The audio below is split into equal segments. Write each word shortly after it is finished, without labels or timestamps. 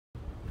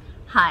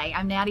Hi,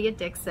 I'm Nadia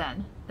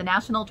Dixon, the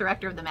National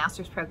Director of the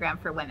Master's Program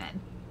for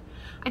Women.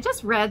 I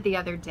just read the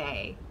other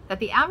day that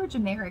the average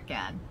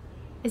American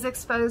is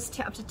exposed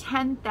to up to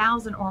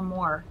 10,000 or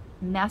more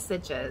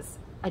messages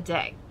a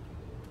day.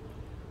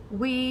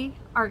 We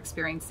are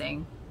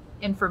experiencing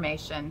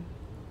information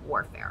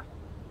warfare.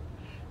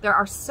 There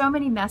are so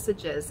many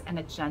messages and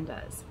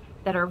agendas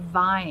that are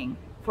vying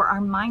for our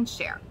mind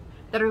share,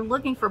 that are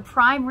looking for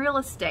prime real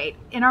estate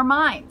in our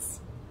minds.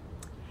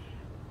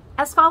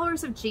 As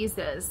followers of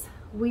Jesus,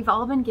 we've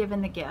all been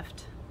given the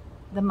gift,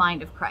 the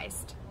mind of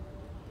Christ.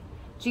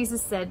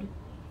 Jesus said,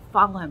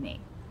 "Follow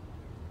me."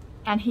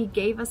 And he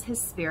gave us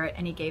his spirit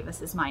and he gave us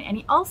his mind. And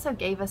he also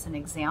gave us an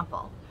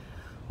example.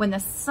 When the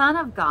Son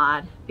of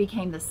God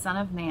became the Son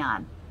of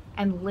Man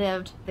and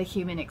lived the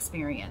human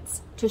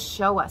experience to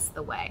show us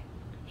the way,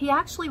 he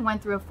actually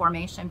went through a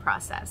formation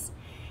process.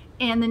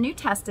 In the New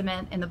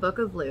Testament, in the book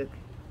of Luke,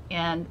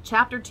 in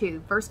chapter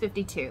 2, verse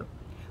 52,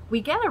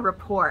 we get a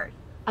report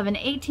of an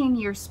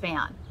 18-year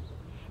span.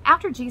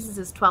 After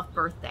Jesus' 12th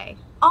birthday,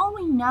 all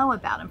we know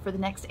about him for the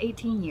next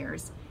 18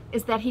 years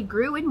is that he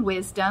grew in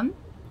wisdom,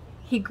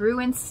 he grew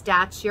in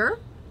stature,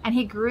 and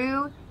he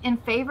grew in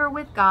favor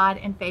with God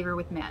and favor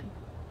with men.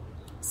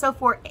 So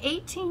for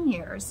 18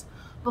 years,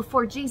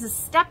 before Jesus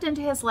stepped into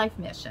his life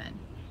mission,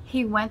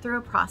 he went through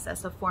a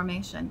process of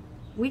formation.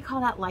 We call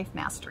that life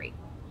mastery.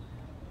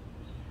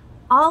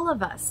 All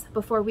of us,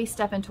 before we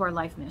step into our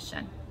life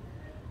mission,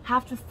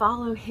 have to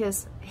follow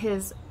his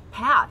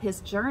path, his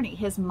journey,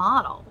 his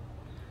model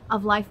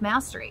of life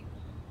mastery.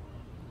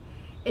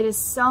 It is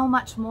so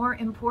much more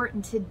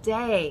important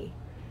today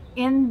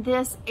in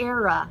this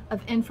era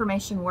of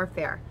information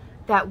warfare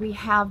that we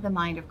have the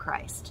mind of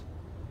Christ,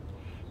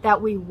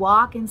 that we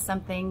walk in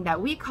something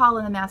that we call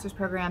in the Master's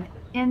Program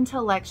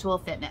intellectual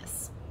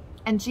fitness.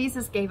 And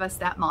Jesus gave us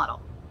that model.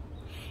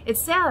 It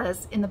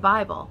says in the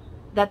Bible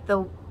that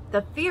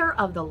the fear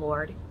of the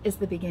Lord is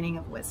the beginning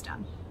of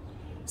wisdom.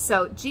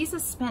 So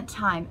Jesus spent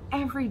time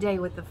every day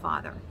with the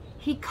Father.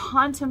 He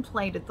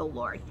contemplated the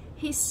Lord.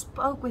 He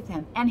spoke with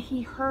him and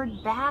he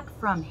heard back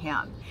from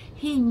him.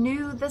 He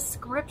knew the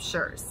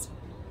scriptures.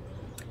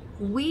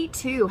 We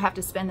too have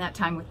to spend that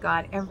time with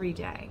God every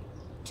day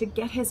to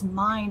get his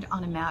mind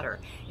on a matter.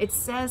 It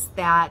says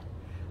that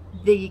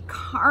the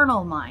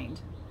carnal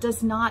mind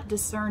does not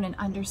discern and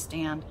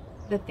understand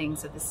the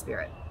things of the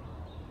Spirit.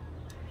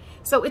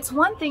 So it's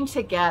one thing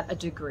to get a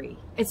degree.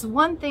 It's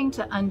one thing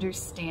to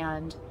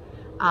understand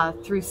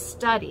through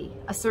study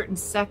a certain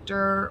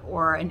sector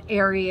or an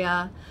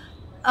area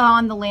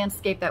on the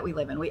landscape that we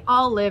live in. We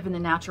all live in the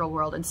natural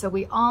world, and so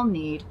we all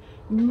need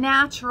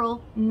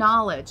natural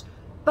knowledge.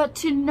 But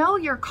to know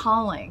your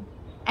calling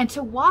and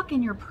to walk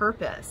in your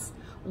purpose,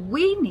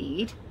 we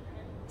need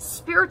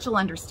spiritual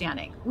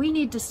understanding. We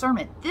need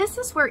discernment. This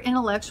is where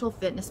intellectual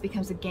fitness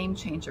becomes a game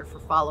changer for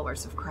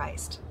followers of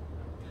Christ.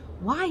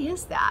 Why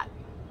is that?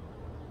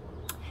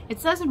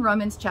 It says in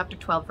Romans chapter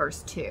 12,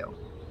 verse 2,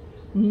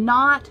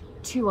 not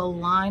to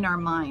align our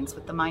minds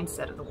with the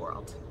mindset of the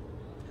world,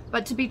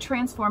 but to be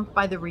transformed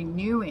by the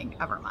renewing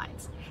of our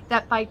minds.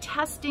 That by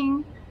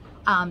testing,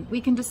 we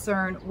can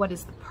discern what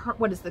is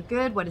the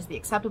good, what is the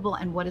acceptable,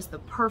 and what is the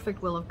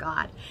perfect will of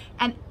God.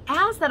 And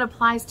as that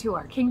applies to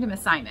our kingdom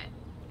assignment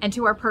and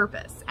to our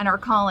purpose and our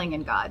calling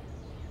in God,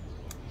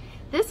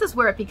 this is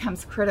where it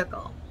becomes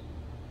critical,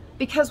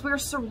 because we're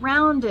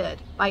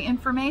surrounded by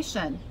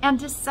information and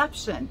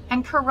deception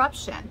and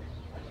corruption.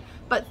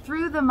 But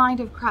through the mind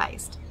of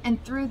Christ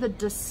and through the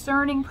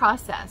discerning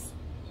process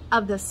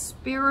of the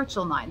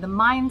spiritual mind, the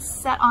mind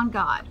set on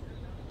God,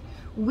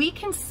 we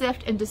can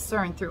sift and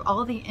discern through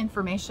all the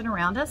information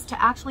around us to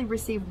actually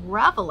receive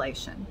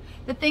revelation,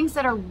 the things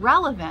that are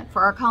relevant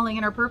for our calling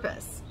and our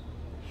purpose.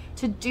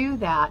 To do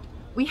that,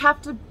 we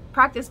have to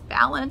practice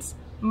balance,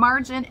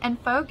 margin, and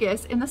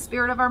focus in the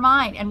spirit of our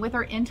mind and with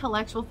our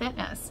intellectual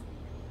fitness.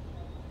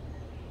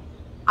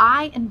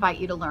 I invite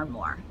you to learn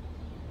more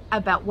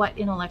about what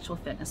intellectual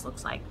fitness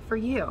looks like for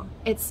you.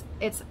 It's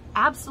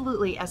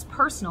absolutely as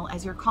personal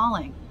as your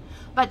calling.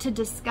 But to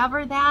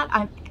discover that,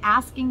 I'm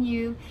asking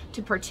you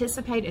to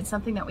participate in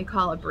something that we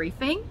call a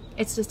briefing.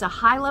 It's just a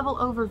high-level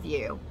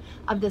overview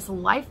of this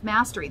life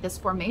mastery, this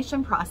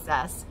formation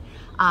process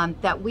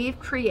that we've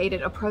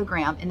created a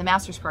program in the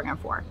Master's Program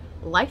for.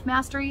 Life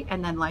mastery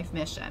and then life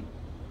mission.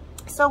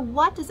 So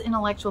what does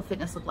intellectual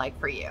fitness look like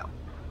for you?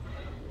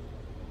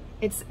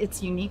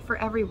 It's unique for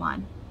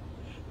everyone.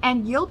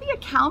 And you'll be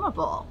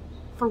accountable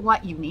for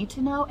what you need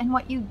to know and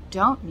what you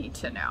don't need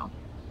to know.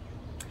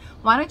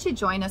 Why don't you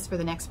join us for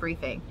the next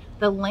briefing?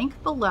 The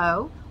link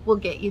below will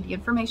get you the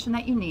information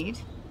that you need,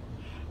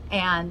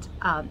 and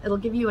it'll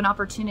give you an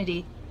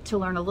opportunity to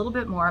learn a little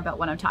bit more about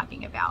what I'm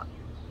talking about.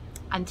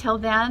 Until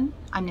then,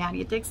 I'm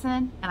Nadia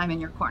Dixon, and I'm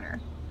in your corner.